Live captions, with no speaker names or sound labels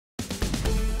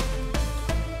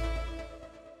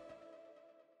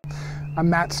I'm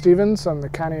Matt Stevens. I'm the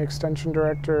County Extension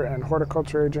Director and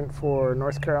Horticulture Agent for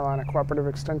North Carolina Cooperative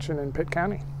Extension in Pitt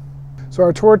County. So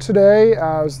our tour today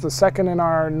is the second in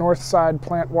our North Side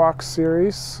Plant Walk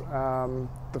series.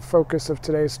 The focus of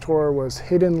today's tour was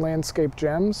hidden landscape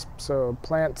gems, so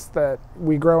plants that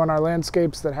we grow in our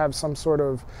landscapes that have some sort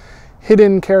of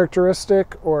hidden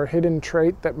characteristic or hidden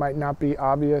trait that might not be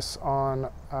obvious on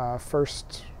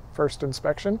first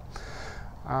inspection.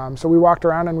 So we walked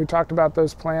around and we talked about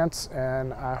those plants,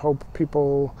 and I hope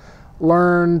people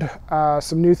learned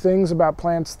some new things about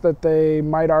plants that they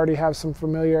might already have some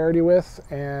familiarity with,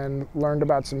 and learned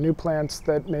about some new plants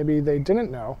that maybe they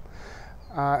didn't know.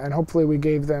 And hopefully we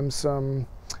gave them some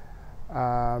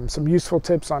useful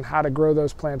tips on how to grow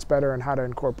those plants better and how to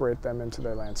incorporate them into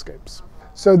their landscapes.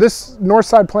 So this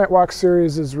Northside Plant Walk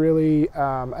series is really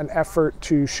an effort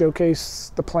to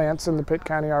showcase the plants in the Pitt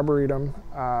County Arboretum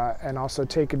and also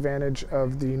take advantage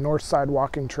of the Northside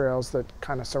walking trails that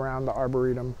kind of surround the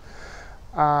Arboretum.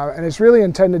 And it's really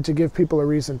intended to give people a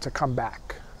reason to come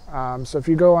back. So if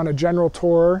you go on a general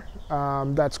tour,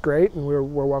 that's great, and we're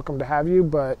welcome to have you,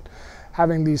 but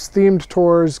having these themed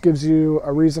tours gives you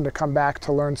a reason to come back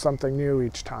to learn something new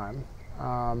each time.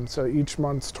 So each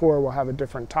month's tour will have a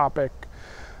different topic.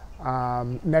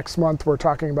 Next month we're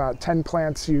talking about 10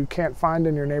 plants you can't find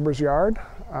in your neighbor's yard.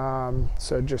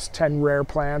 So just 10 rare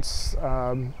plants,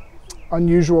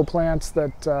 unusual plants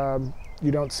that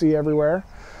you don't see everywhere.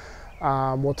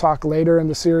 We'll talk later in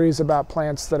the series about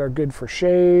plants that are good for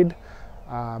shade,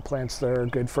 plants that are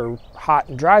good for hot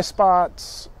and dry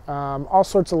spots, all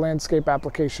sorts of landscape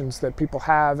applications that people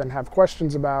have and have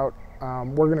questions about.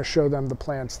 We're going to show them the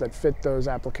plants that fit those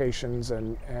applications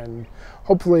and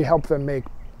hopefully help them make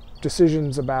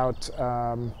decisions about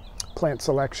plant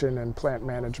selection and plant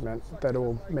management that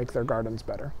will make their gardens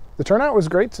better. The turnout was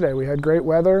great today. We had great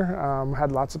weather,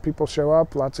 had lots of people show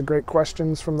up, lots of great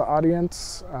questions from the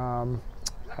audience,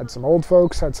 had some old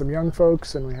folks, had some young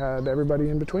folks, and we had everybody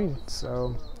in between.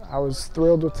 So I was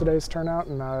thrilled with today's turnout,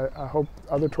 and I hope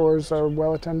other tours are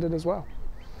well attended as well.